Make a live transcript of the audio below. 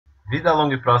Vida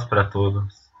longa e próspera a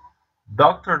todos.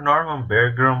 Dr. Norman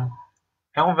Bergrun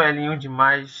é um velhinho de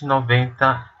mais de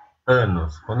 90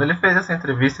 anos. Quando ele fez essa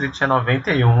entrevista, ele tinha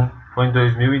 91, foi em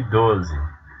 2012.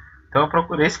 Então eu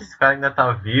procurei se esse cara ainda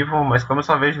está vivo, mas como eu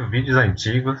só vejo vídeos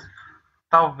antigos,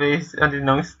 talvez ele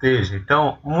não esteja.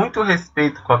 Então, muito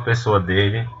respeito com a pessoa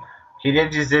dele. Queria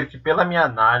dizer que, pela minha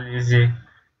análise,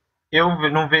 eu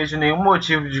não vejo nenhum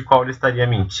motivo de qual ele estaria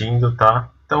mentindo, tá?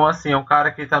 Então, assim, é um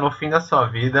cara que está no fim da sua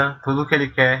vida, tudo que ele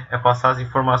quer é passar as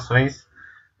informações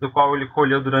do qual ele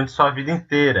colheu durante sua vida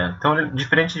inteira. Então,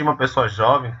 diferente de uma pessoa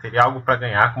jovem que teria algo para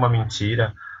ganhar com uma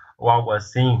mentira ou algo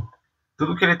assim,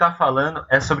 tudo que ele está falando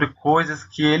é sobre coisas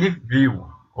que ele viu,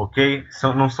 ok?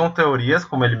 Não são teorias,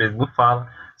 como ele mesmo fala,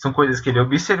 são coisas que ele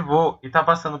observou e está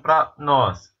passando para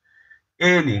nós.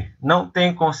 Ele não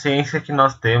tem consciência que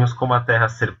nós temos como a Terra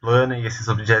ser plana e esses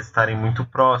objetos estarem muito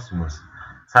próximos.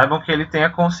 Saibam que ele tem a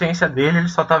consciência dele, ele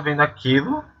só está vendo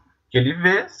aquilo que ele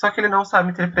vê, só que ele não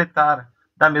sabe interpretar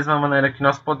da mesma maneira que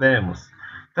nós podemos.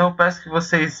 Então eu peço que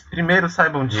vocês, primeiro,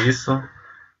 saibam disso.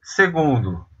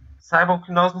 Segundo, saibam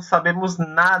que nós não sabemos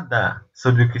nada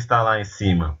sobre o que está lá em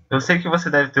cima. Eu sei que você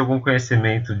deve ter algum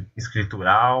conhecimento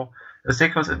escritural, eu sei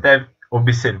que você deve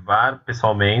observar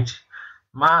pessoalmente,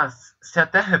 mas se a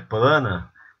Terra é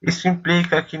plana, isso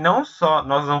implica que não só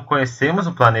nós não conhecemos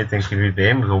o planeta em que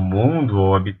vivemos, o mundo,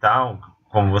 ou habitat,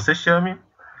 como você chame,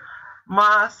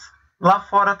 mas lá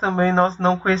fora também nós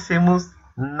não conhecemos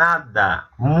nada,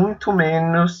 muito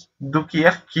menos do que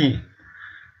aqui.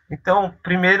 Então,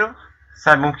 primeiro,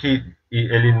 saibam que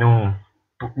ele não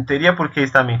teria por que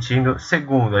estar mentindo.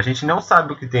 Segundo, a gente não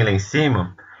sabe o que tem lá em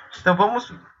cima. Então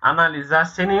vamos analisar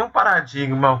sem nenhum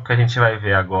paradigma o que a gente vai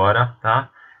ver agora, tá?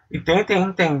 E tentem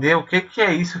entender o que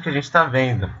é isso que a gente está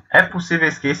vendo. É possível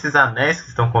que esses anéis que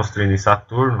estão construindo em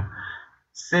Saturno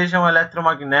sejam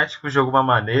eletromagnéticos de alguma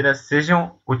maneira,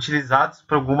 sejam utilizados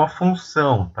por alguma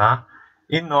função, tá?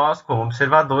 E nós, como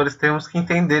observadores, temos que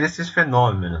entender esses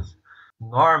fenômenos.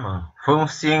 Norman foi um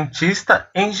cientista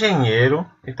engenheiro.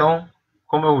 Então,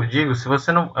 como eu digo, se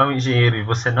você não é um engenheiro e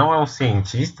você não é um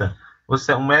cientista,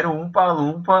 você é um mero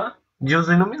umpa-lumpa de os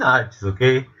Illuminatis,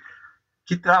 ok?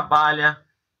 Que trabalha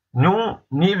num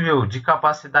nível de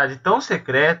capacidade tão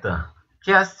secreta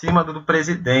que é acima do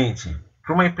presidente,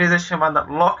 para uma empresa chamada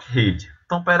Lockheed.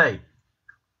 Então, peraí.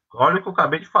 Olha o que eu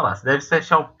acabei de falar. Você deve se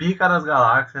achar o pica das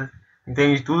galáxias,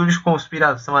 entende tudo de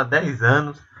conspiração há 10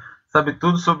 anos, sabe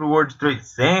tudo sobre o World Trade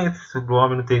Center, sobre o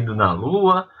homem não ter ido na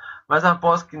Lua, mas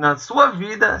aposto que na sua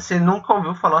vida você nunca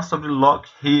ouviu falar sobre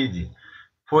Lockheed.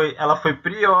 Ela foi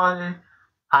priori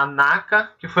a NACA,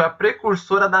 que foi a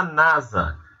precursora da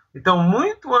NASA. Então,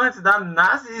 muito antes da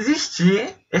NASA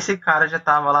existir, esse cara já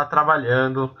estava lá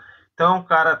trabalhando. Então, é um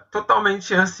cara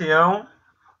totalmente ancião.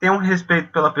 Tenham respeito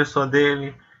pela pessoa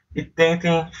dele e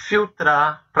tentem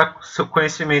filtrar para o seu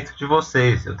conhecimento de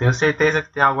vocês. Eu tenho certeza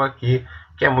que tem algo aqui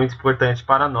que é muito importante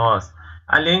para nós.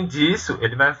 Além disso,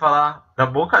 ele vai falar da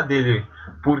boca dele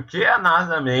por que a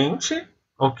NASA mente,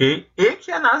 ok? E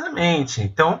que a NASA mente.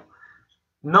 Então,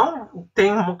 não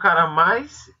tem um cara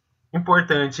mais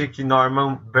importante que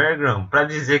Norman Bergrun para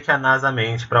dizer que a NASA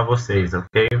mente para vocês,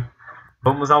 ok?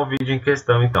 Vamos ao vídeo em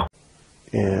questão, então.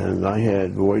 And I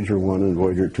had Voyager 1 and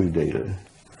Voyager 2 data,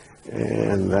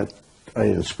 and that I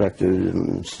inspected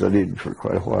and studied for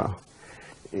quite a while.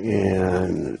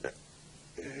 And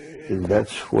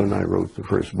that's when I wrote the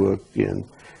first book, and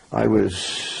I was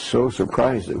so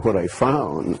surprised at what I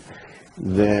found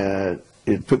that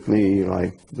it took me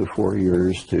like the 4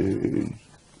 years to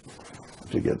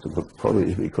get the book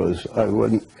published, because I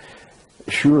wasn't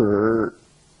sure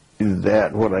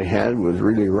that what I had was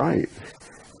really right.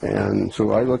 And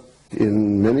so I looked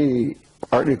in many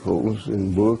articles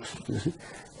and books to see,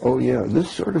 oh yeah, this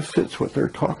sort of fits what they're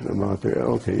talking about there.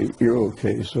 Okay, you're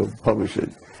okay, so publish it.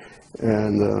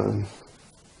 And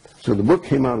so the book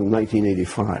came out in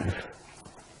 1985.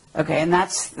 Okay, and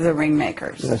that's the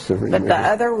Ringmakers. That's the Ringmakers. But the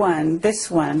other one,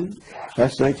 this one.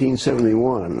 That's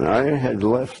 1971. I had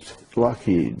left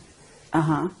Lockheed.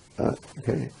 Uh-huh.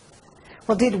 Okay.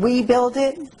 Well, did we build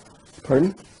it?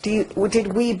 Pardon?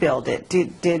 Did we build it?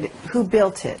 Who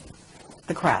built it?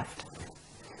 The craft?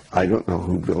 I don't know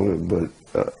who built it, but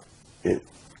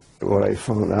what I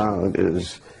found out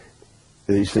is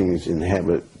these things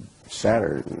inhabit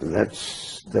Saturn.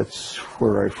 That's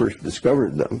where I first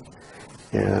discovered them.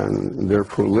 And they're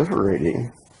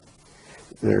proliferating.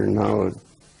 They're now at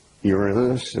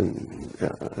Uranus and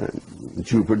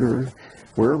Jupiter.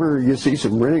 Wherever you see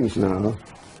some rings now,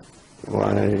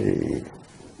 why,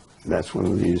 that's one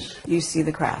of these. You see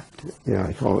the craft. Yeah,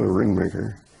 I call it a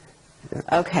ringmaker.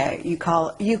 Yeah. Okay, you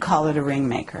call it a ring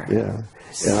maker. Yeah,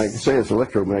 and I can say it's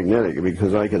electromagnetic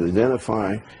because I can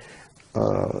identify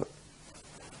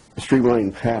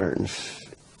streamline patterns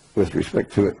with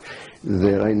respect to it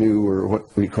that I knew were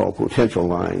what we call potential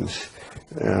lines,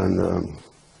 and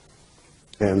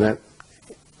that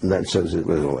says it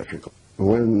was electrical.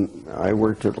 When I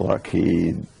worked at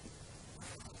Lockheed,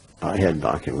 I had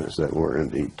documents that were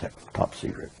indeed top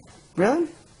secret. Really?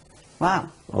 Wow.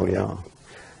 Oh yeah,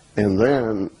 and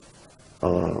then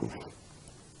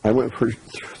I went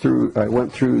through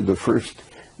the first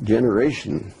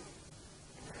generation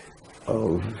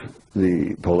of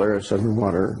the Polaris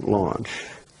underwater launch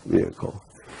vehicle,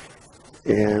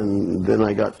 and then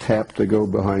I got tapped to go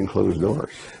behind closed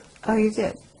doors. Oh, you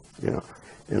did? Yeah,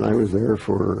 and I was there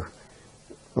for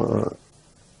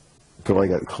till I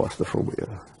got claustrophobia.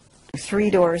 3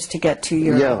 doors to get to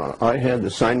your... Yeah, I had to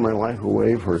sign my life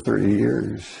away for 30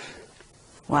 years.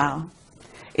 Wow.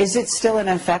 Is it still in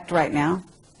effect right now?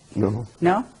 No.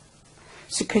 No?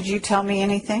 So could you tell me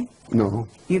anything? No.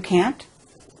 You can't?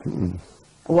 Mm-mm.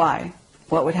 Why?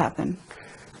 What would happen?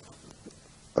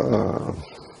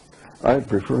 I'd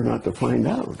prefer not to find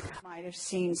out. Might have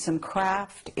seen some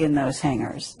craft in those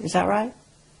hangars. Is that right?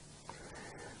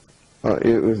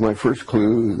 It was my first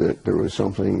clue that there was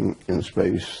something in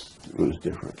space that was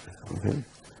different. Okay.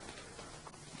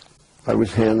 I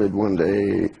was handed one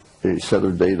day a set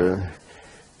of data.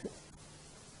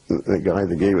 The guy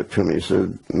that gave it to me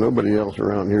said, nobody else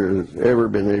around here has ever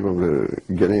been able to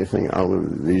get anything out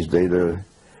of these data,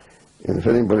 and if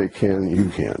anybody can, you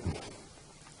can.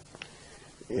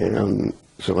 And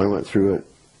so I went through it,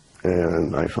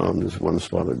 and I found this one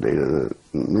spot of data that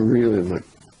really looked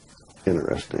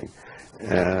interesting.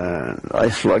 And I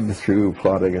slugged through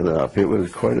plotting it up. It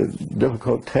was quite a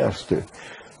difficult task to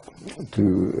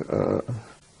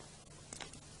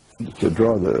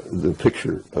draw the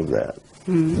picture of that.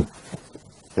 Mm-hmm.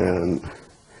 And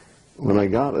when I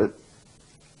got it,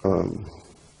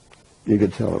 you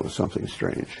could tell it was something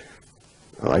strange.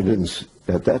 I didn't,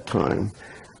 at that time,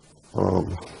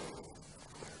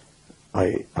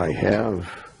 I have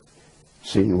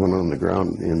seen one on the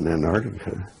ground in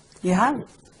Antarctica. You have?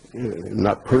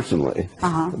 Not personally,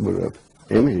 but an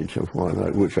image of one,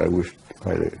 which I wish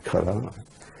I had cut out.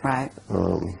 Right.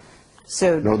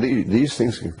 So no, these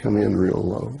things can come in real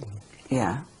low.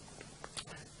 Yeah.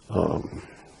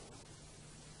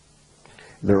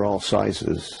 They're all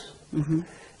sizes. Mm-hmm.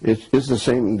 It's the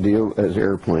same deal as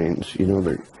airplanes. You know,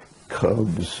 they're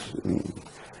Cubs and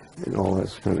all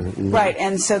that kind of. You know. Right,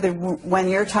 and so when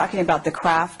you're talking about the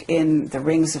craft in the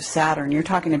rings of Saturn, you're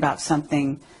talking about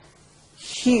something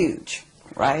huge,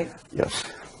 right? Yes.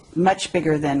 Much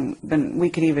bigger than we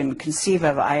could even conceive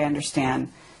of. I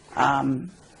understand.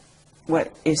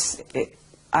 What is it?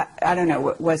 I don't know.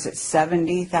 What was it?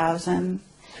 70,000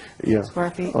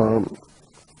 square feet.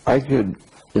 I could,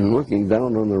 in looking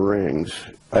down on the rings,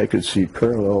 I could see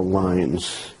parallel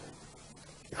lines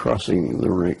crossing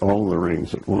the ring, all the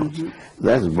rings at once. Mm-hmm.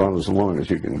 That's about as long as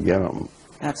you can get them.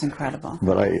 That's incredible.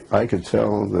 But I could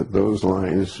tell that those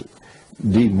lines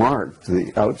demarked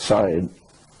the outside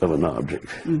of an object.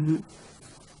 Mm-hmm.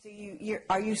 So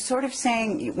are you sort of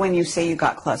saying, when you say you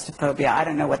got claustrophobia, I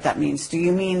don't know what that means. Do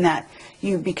you mean that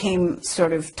you became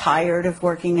sort of tired of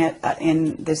working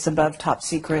in this above top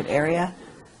secret area?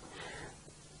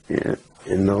 Yeah,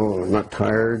 no, I'm not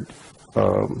tired,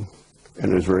 and it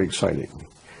was very exciting.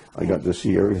 I got to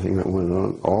see everything that went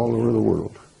on all over the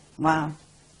world. Wow.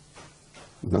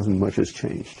 Nothing much has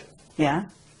changed. Yeah?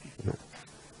 Yeah.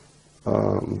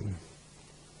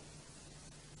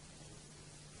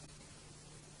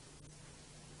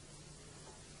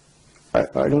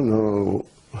 I don't know.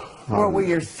 Or were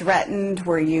you threatened?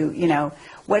 Were you,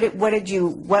 what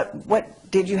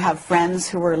did you have friends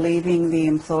who were leaving the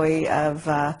employee of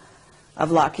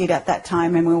Lockheed at that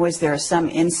time? I mean, was there some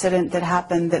incident that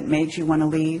happened that made you want to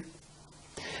leave?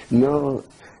 No,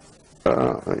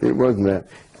 it wasn't that.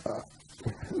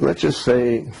 Let's just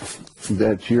say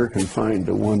that you're confined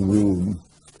to one room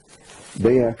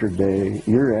day after day,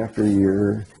 year after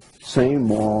year, same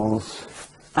walls,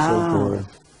 so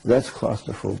forth. That's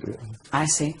claustrophobia. I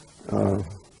see.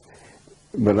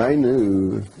 But I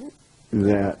knew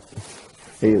that,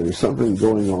 hey, there's something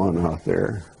going on out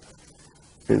there,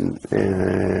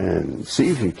 and see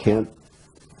if you can't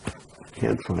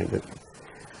find it.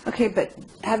 Okay, but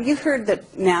have you heard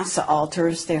that NASA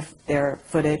alters their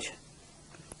footage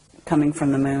coming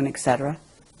from the moon, etc.?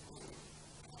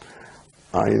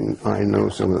 I know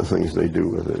some of the things they do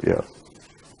with it, yeah.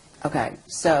 Okay,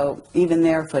 so even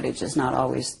their footage is not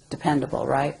always dependable,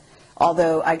 right?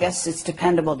 Although I guess it's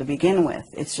dependable to begin with.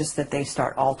 It's just that they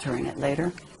start altering it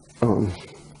later.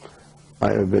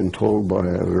 I have been told by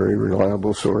a very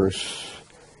reliable source.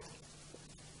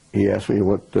 He asked me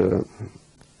what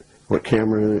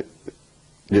camera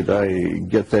did I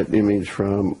get that image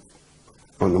from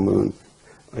on the moon.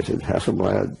 I said,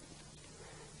 Hasselblad.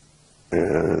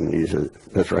 And he said,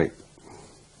 that's right.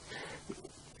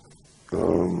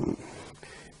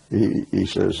 He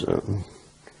says,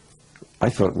 I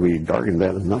thought we darkened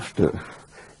that enough that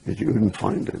you wouldn't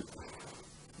find it.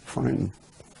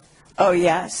 Oh,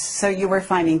 yes. So you were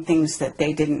finding things that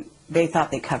they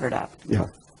thought they covered up. Yeah.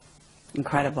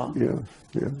 Incredible.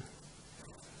 Yeah.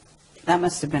 That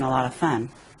must have been a lot of fun.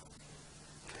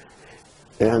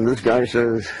 And this guy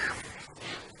says,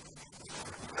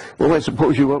 well, I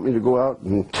suppose you want me to go out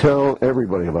and tell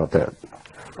everybody about that.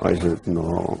 I said,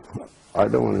 no, I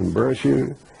don't want to embarrass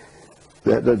you.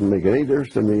 That doesn't make any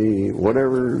difference to me.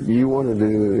 Whatever you want to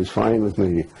do is fine with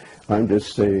me. I'm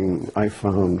just saying I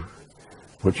found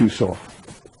what you saw.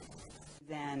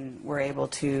 Then we're able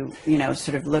to,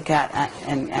 sort of look at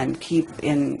and keep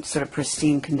in sort of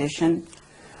pristine condition.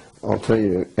 I'll tell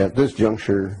you, at this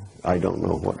juncture, I don't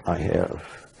know what I have.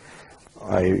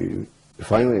 I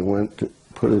finally went to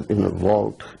put it in a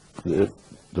vault that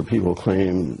the people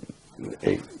claim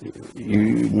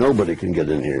nobody can get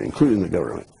in here, including the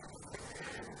government.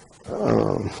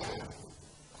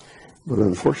 But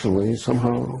unfortunately,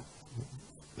 somehow,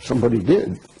 somebody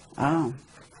did. Oh,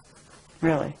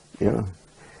 really? Yeah.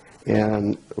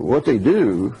 And what they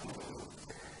do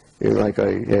is, like,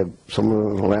 I have some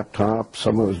on a laptop,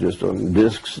 some of it's just on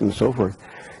discs and so forth.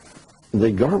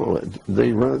 They garble it.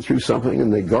 They run it through something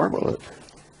and they garble it.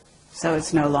 So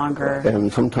it's no longer...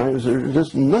 And sometimes there's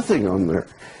just nothing on there.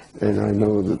 And I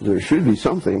know that there should be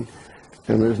something,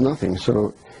 and there's nothing.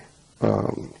 So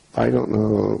I don't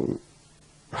know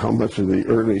how much of the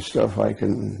early stuff I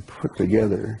can put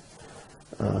together.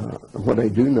 What I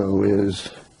do know is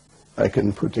I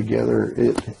can put together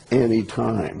it any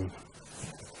time.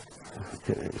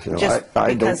 Okay, so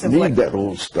I don't need that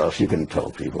old stuff you can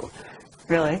tell people.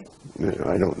 Really?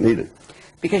 I don't need it.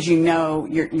 Because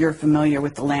you're familiar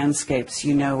with the landscapes,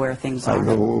 you know where things are. I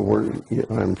know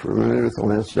I'm familiar with the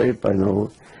landscape. I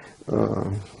know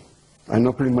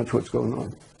pretty much what's going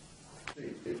on.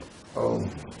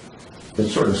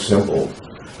 It's sort of simple.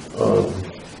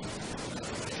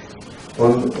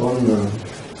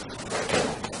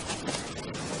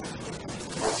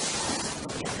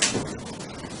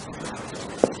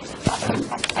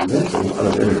 That's a lot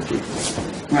of energy.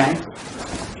 Right.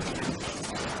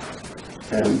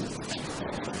 And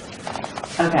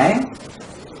okay.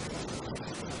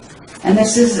 And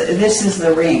this is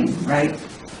the ring, right?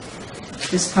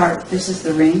 This is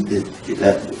the ring?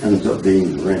 That ends up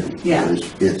being the ring. Yeah.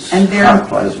 It's hot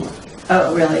plasma.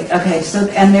 Oh, really? Okay, so,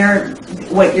 and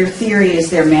what your theory is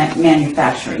they're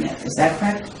manufacturing it, is that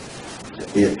correct?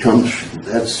 It comes,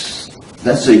 that's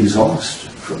the exhaust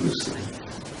from this thing.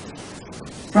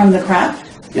 From the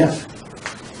craft? Yes.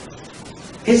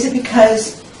 Is it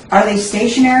because, are they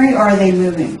stationary or are they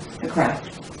moving, the craft?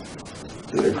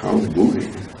 They're probably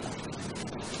moving.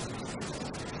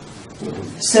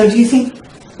 So do you think,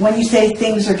 when you say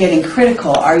things are getting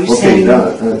critical, are you saying...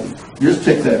 Okay, just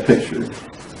take that picture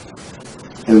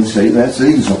and say that's the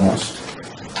exhaust.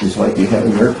 It's like you have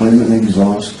an airplane and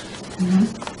exhaust.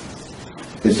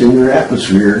 Mm-hmm. It's in your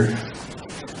atmosphere,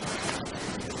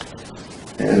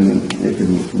 and it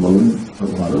can move a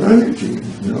lot of energy,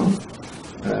 you know.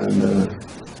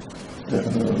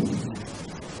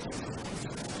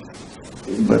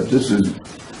 But this is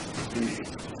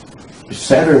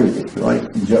Saturn, like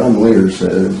John Lear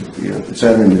says,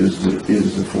 Saturn is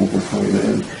the focal point,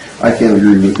 and I can't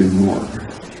agree with him more.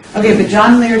 Okay, but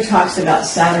John Lear talks about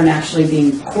Saturn actually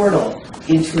being portal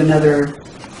into another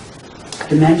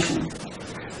dimension.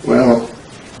 Well,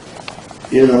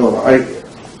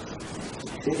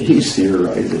 he's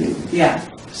theorizing. Yeah,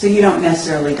 so you don't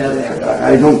necessarily go there.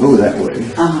 I don't go that way.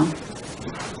 Uh-huh.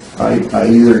 I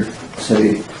either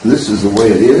say, this is the way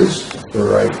it is,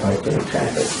 or I can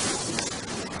attack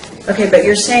it. Okay, but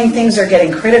you're saying things are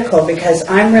getting critical because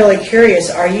I'm really curious.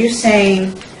 Are you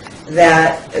saying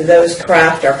that those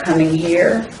craft are coming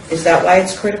here? Is that why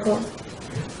it's critical?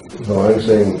 No, I'm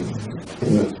saying,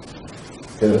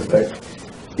 in effect,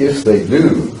 if they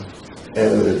do,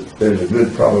 and there's a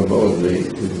good probability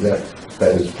that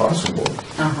that is possible,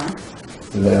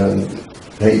 then,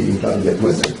 hey, you've got to get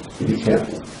with it. You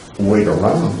can't wait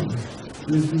around.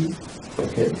 Mm-hmm.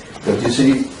 Okay, but you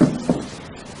see,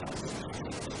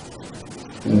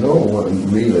 no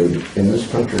one really in this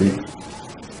country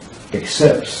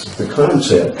accepts the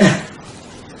concept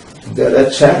that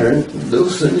at Saturn,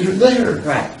 those things are there.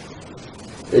 Right.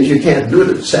 As you can't do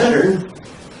it at Saturn,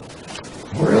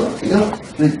 well, you know,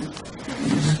 you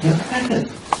just can't find it.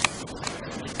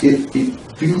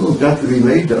 People have got to be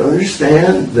made to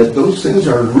understand that those things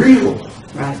are real.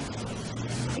 Right.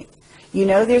 You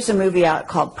know, there's a movie out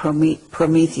called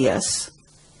Prometheus,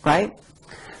 right?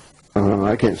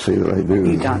 I can't say that I do.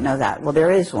 You don't know that. Well,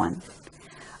 there is one.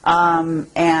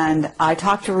 And I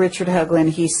talked to Richard Hoagland.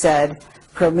 He said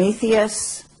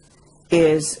Prometheus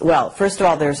is, well, first of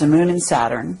all, there's a moon in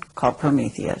Saturn called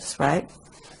Prometheus, right?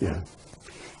 Yeah.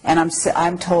 And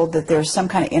I'm told that there's some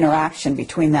kind of interaction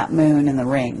between that moon and the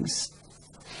rings.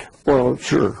 Well,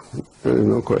 sure. There's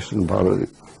no question about it.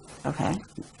 Okay.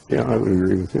 Yeah, I would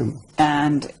agree with him.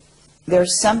 And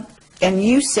there's some, and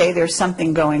you say there's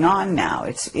something going on now.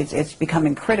 It's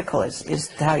becoming critical,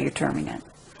 is how you're terming it.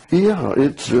 Yeah,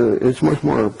 it's much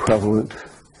more prevalent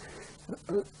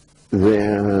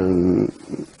than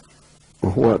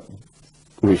what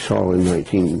we saw in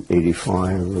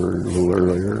 1985 or a little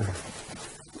earlier.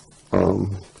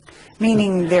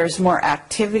 Meaning there's more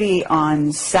activity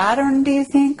on Saturn, do you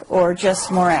think, or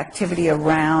just more activity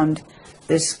around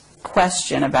this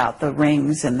question about the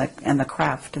rings and the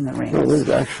craft in the rings? No, there's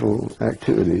actual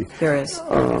activity. There is.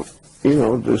 You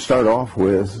know, to start off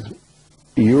with,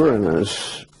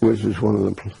 Uranus, which is one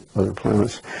of the other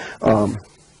planets,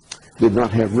 did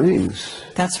not have rings.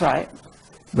 That's right.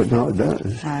 But now it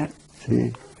does. Right.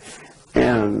 See?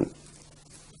 And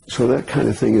so that kind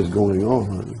of thing is going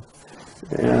on.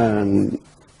 And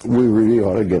we really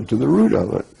ought to get to the root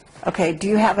of it. Okay, do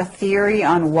you have a theory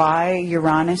on why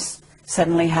Uranus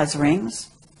suddenly has rings?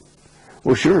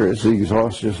 Well, sure, it's the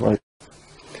exhaust just like...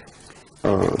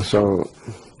 so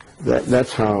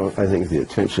that's how I think the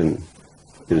attention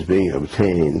is being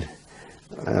obtained.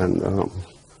 And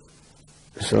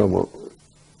so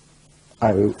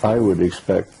I would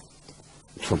expect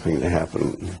something to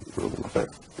happen.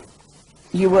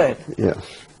 You would? Yes.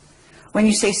 When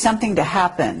you say something to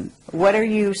happen, what are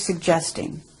you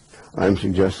suggesting? I'm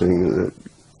suggesting that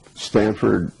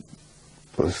Stanford,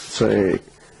 let's say,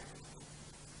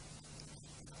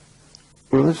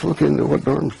 well, let's look into what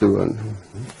Norm's doing.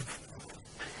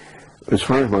 As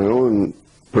far as my own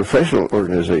professional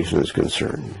organization is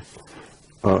concerned,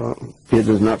 it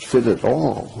does not fit at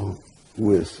all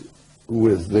with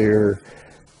their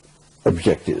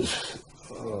objectives.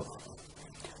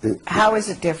 How is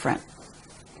it different?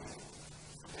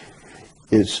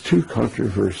 It's too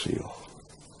controversial.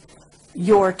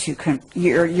 Your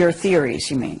theories,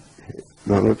 you mean?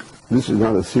 Now look, this is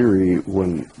not a theory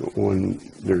when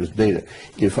there's data.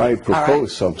 If I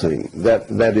propose something,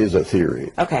 that is a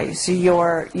theory. Okay, so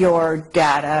your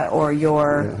data or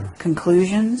your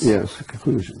conclusions? Yes,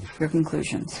 conclusions. Your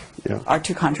conclusions Yeah. are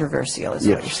too controversial, is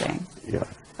what you're saying. Yeah.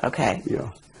 Okay.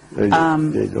 Yeah. They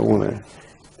don't want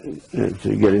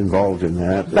to get involved in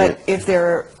that. But if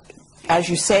there, as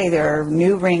you say, there are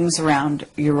new rings around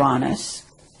Uranus,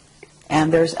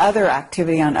 and there's other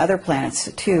activity on other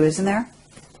planets too, isn't there?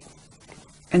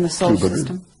 In the solar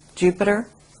system? Jupiter?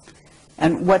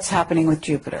 And what's happening with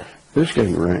Jupiter? It's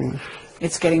getting rings.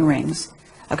 It's getting rings.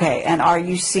 Okay, and are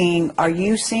you seeing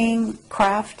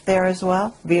craft there as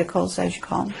well? Vehicles, as you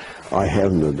call them? I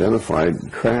haven't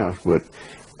identified craft, but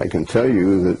I can tell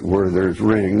you that where there's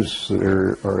rings,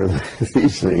 there are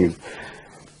these things.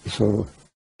 So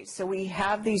we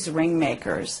have these ring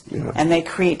makers, and they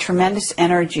create tremendous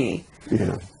energy.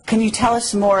 Yeah. Can you tell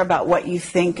us more about what you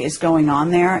think is going on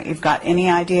there? You've got any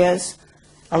ideas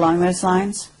along those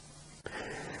lines?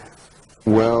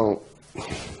 Well,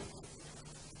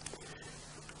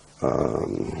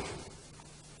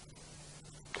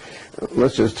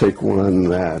 let's just take one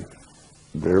that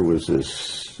there was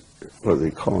this, what do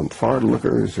they call them, forward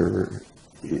lookers, or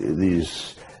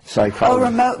these psychologists? Oh,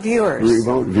 remote viewers.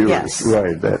 Remote viewers, yes.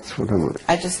 Right, that's what I'm...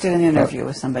 I just did an interview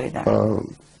with somebody there.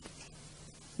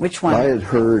 Which one? I had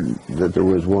heard that there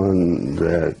was one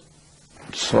that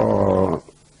saw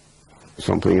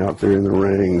something out there in the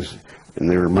rings, and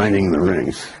they were mining the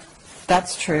rings.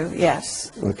 That's true,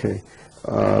 yes. Okay.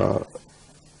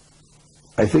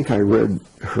 I think I read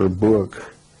her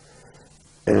book,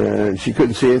 and she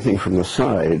couldn't see anything from the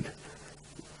side,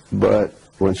 but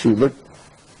when she looked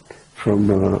from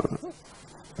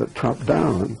the top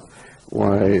down,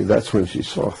 why, that's when she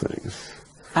saw things.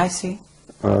 I see.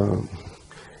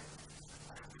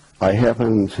 I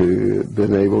happen to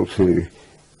been able to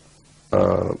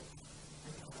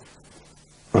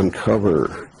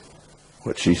uncover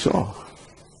what she saw.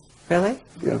 Really?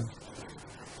 Yeah.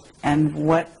 And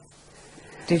what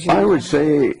did you... I would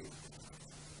say,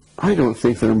 I don't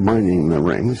think they're mining the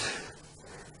rings.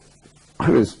 I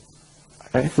was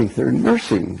I think they're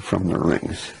nursing from the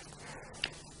rings.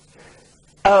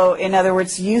 Oh, in other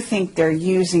words, you think they're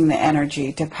using the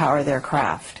energy to power their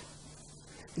craft?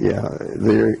 Yeah,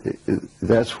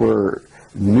 that's where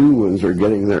new ones are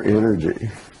getting their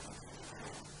energy.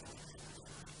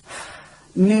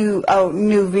 New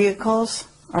vehicles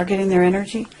are getting their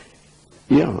energy?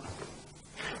 Yeah.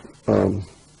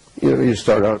 You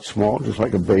start out small, just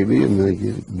like a baby, and they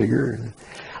get bigger.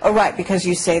 Oh, right, because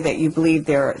you say that you believe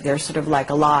they're sort of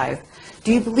like alive.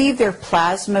 Do you believe they're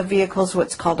plasma vehicles,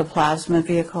 what's called a plasma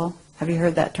vehicle? Have you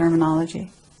heard that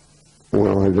terminology?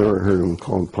 Well, I've never heard them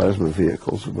called plasma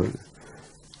vehicles, but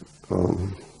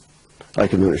I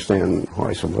can understand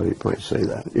why somebody might say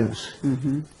that, yes.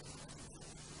 Mm-hmm.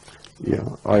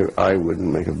 Yeah, I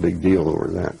wouldn't make a big deal over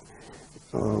that.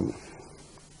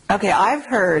 Okay, I've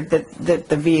heard that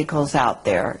the vehicles out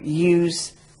there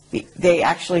they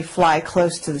actually fly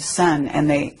close to the sun, and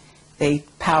they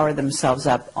power themselves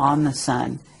up on the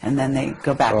sun, and then they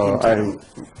go back into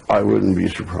I wouldn't be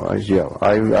surprised. Yeah,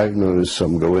 I've noticed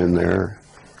some go in there,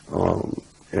 and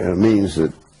it means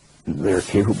that they're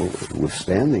capable of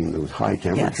withstanding those high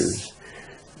temperatures. Yes.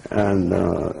 And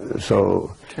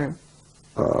so, true.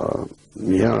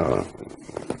 Yeah,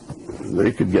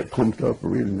 they could get pumped up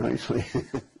really nicely.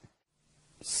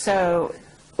 So,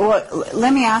 well,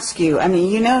 let me ask you, I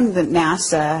mean, you know that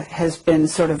NASA has been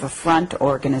sort of a front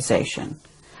organization.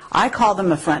 I call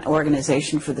them a front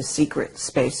organization for the secret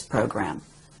space program.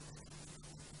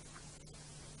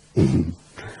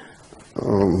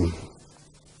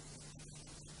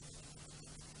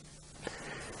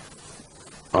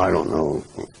 I don't know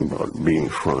about being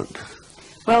front.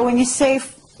 Well, when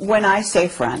I say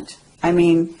front, I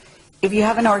mean, if you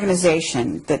have an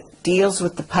organization that deals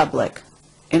with the public,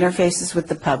 interfaces with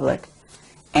the public,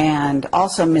 and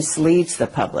also misleads the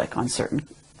public on certain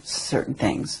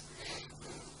things,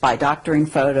 by doctoring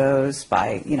photos,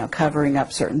 by covering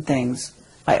up certain things,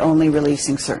 by only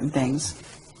releasing certain things,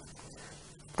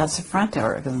 that's a front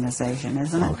organization,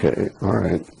 isn't it? Okay, all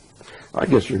right. I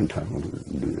guess you're entitled to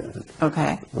do that.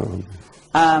 Okay.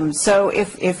 So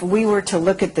if we were to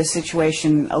look at the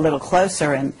situation a little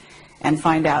closer and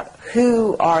find out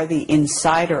who are the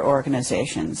insider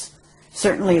organizations,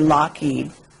 certainly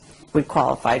Lockheed would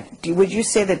qualify. Would you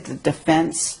say that the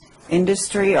defense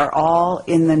industry are all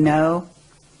in the know?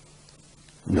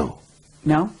 No.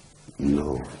 No?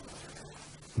 No.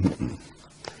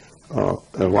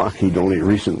 Lockheed only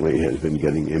recently has been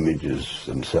getting images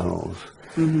themselves.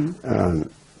 Mm-hmm. And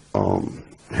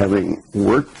having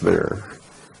worked there,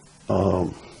 I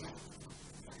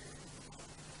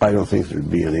don't think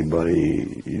there'd be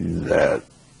anybody that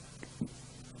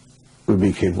would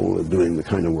be capable of doing the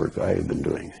kind of work I have been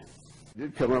doing. I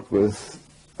did come up with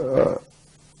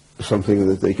something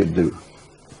that they could do.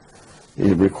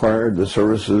 It required the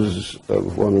services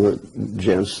of one of the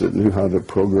gents that knew how to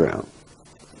program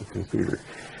the computer.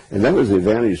 And that was the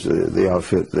advantage of the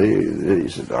outfit. They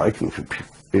said,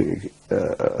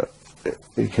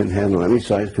 it can handle any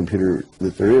size computer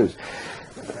that there is.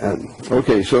 And,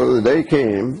 okay, so the day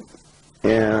came,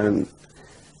 and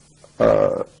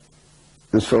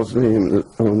this fellow's name that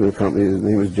owned the company, his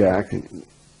name was Jack,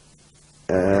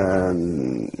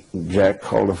 and Jack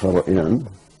called a fellow in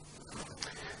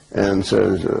and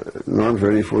says, Norm's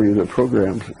ready for you to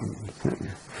program.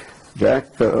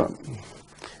 Jack,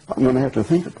 I'm going to have to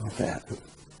think about that.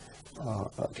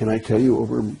 Can I tell you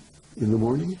over in the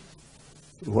morning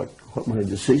what my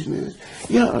decision is?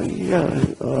 Yeah,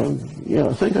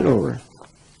 think it over.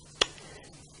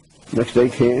 Next day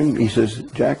came, he says,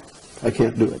 Jack, I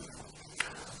can't do it.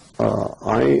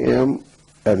 I am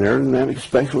an aerodynamic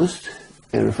specialist,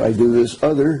 and if I do this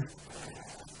other,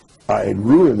 I'd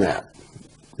ruin that.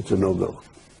 It's a no-go.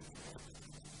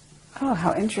 Oh,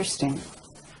 how interesting.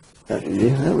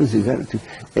 Yeah, that was his attitude.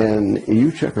 And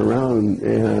you check around,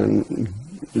 and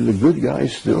the good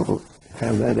guys still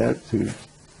have that attitude.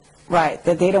 Right,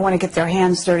 that they don't want to get their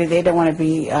hands dirty. They don't want to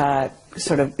be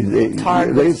sort of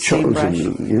tarred with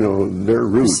chosen, their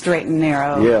route. Straight and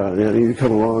narrow. Yeah, you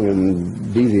come along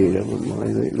and deviate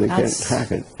them. They can't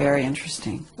hack it. Very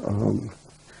interesting. Do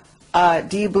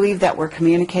you believe that we're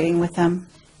communicating with them?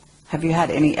 Have you had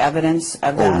any evidence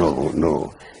of that? Oh,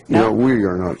 no. No, we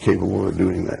are not capable of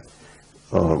doing that.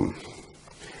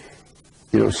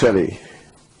 SETI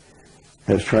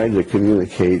has tried to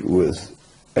communicate with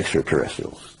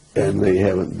extraterrestrials, and they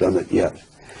haven't done it yet.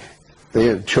 They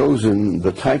have chosen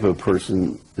the type of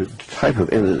person, the type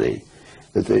of entity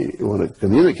that they want to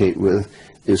communicate with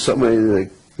is somebody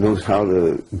that knows how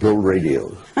to build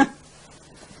radios.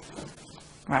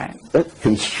 Right. That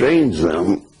constrains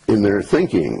them in their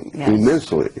thinking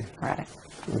immensely. Right.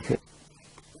 Okay.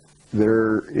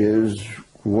 there is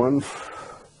one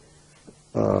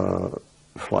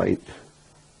flight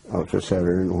out to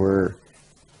Saturn where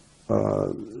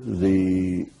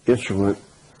the instrument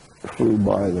flew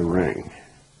by the ring.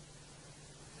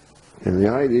 And the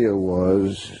idea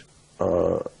was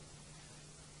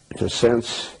to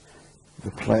sense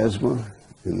the plasma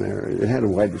in there. It had a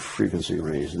wide frequency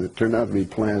range, and it turned out to be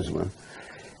plasma.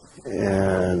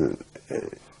 And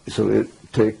so it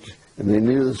ticked, and they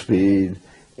knew the speed,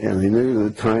 and they knew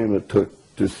the time it took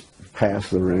to pass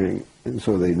the ring, and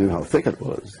so they knew how thick it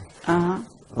was.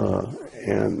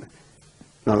 And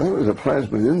now that was a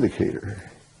plasma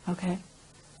indicator. Okay.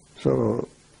 So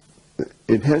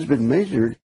it has been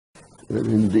measured that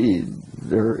indeed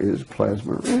there is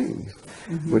plasma rings.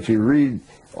 But you read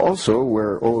also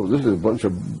where, oh, this is a bunch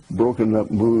of broken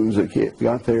up moons that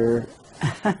got there,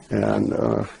 and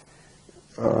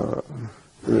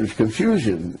there's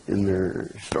confusion in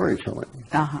their storytelling.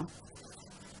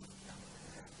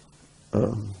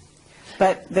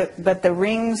 But the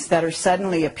rings that are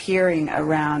suddenly appearing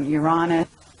around Uranus,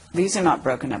 these are not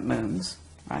broken up moons,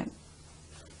 right?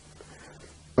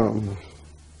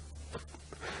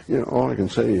 You know, all I can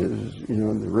say is, you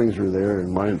know, the rings are there,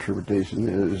 and my interpretation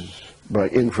is, by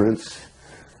inference,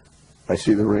 I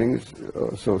see the rings,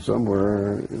 so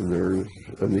somewhere there's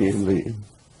an ENZUH,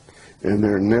 and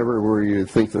they're never where you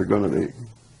think they're going to be.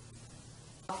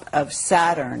 Of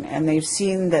Saturn, and they've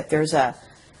seen that there's a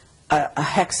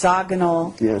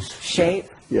hexagonal shape.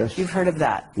 Yes. You've heard of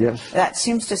that? Yes. That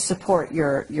seems to support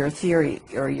your theory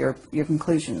or your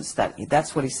conclusions.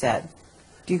 That's what he said.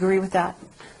 Do you agree with that?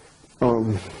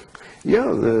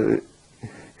 Yeah.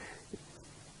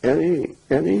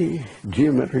 Any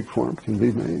geometric form can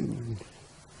be made.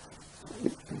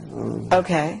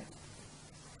 Okay.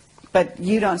 But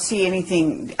you don't see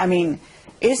anything. I mean,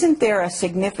 isn't there a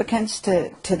significance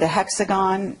to the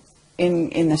hexagon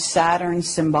in the Saturn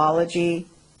symbology?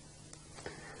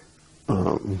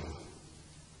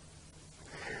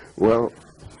 Well,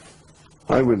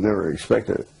 I would never expect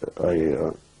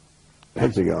a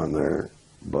hexagon there,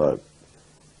 but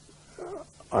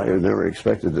I had never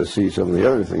expected to see some of the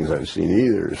other things I've seen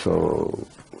either, so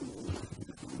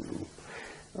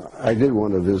I did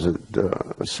want to visit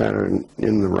Saturn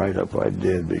in the write-up I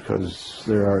did, because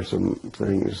there are some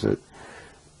things that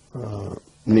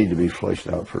need to be fleshed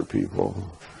out for people.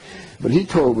 But he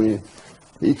told me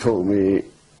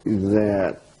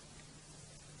that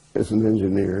as an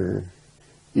engineer,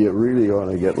 you really ought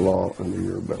to get law under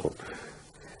your belt,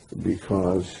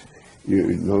 because you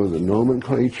know the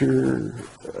nomenclature,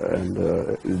 and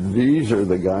these are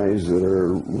the guys that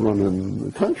are running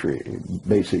the country,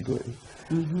 basically.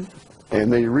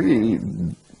 And they really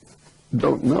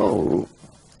don't know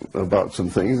about some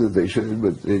things that they should,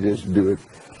 but they just do it.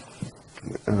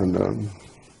 And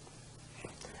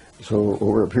so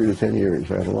over a period of 10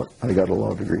 years, I got a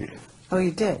law degree. Oh,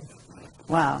 you did?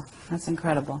 Wow, that's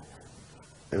incredible.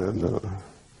 And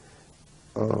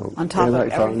on top of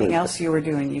everything else you were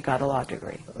doing, you got a law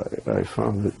degree. I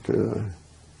found it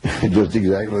just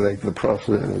exactly like the prof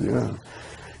said, yeah.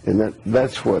 And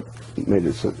that's what made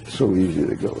it so easy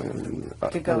to go in.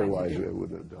 Otherwise, I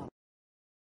wouldn't have done it.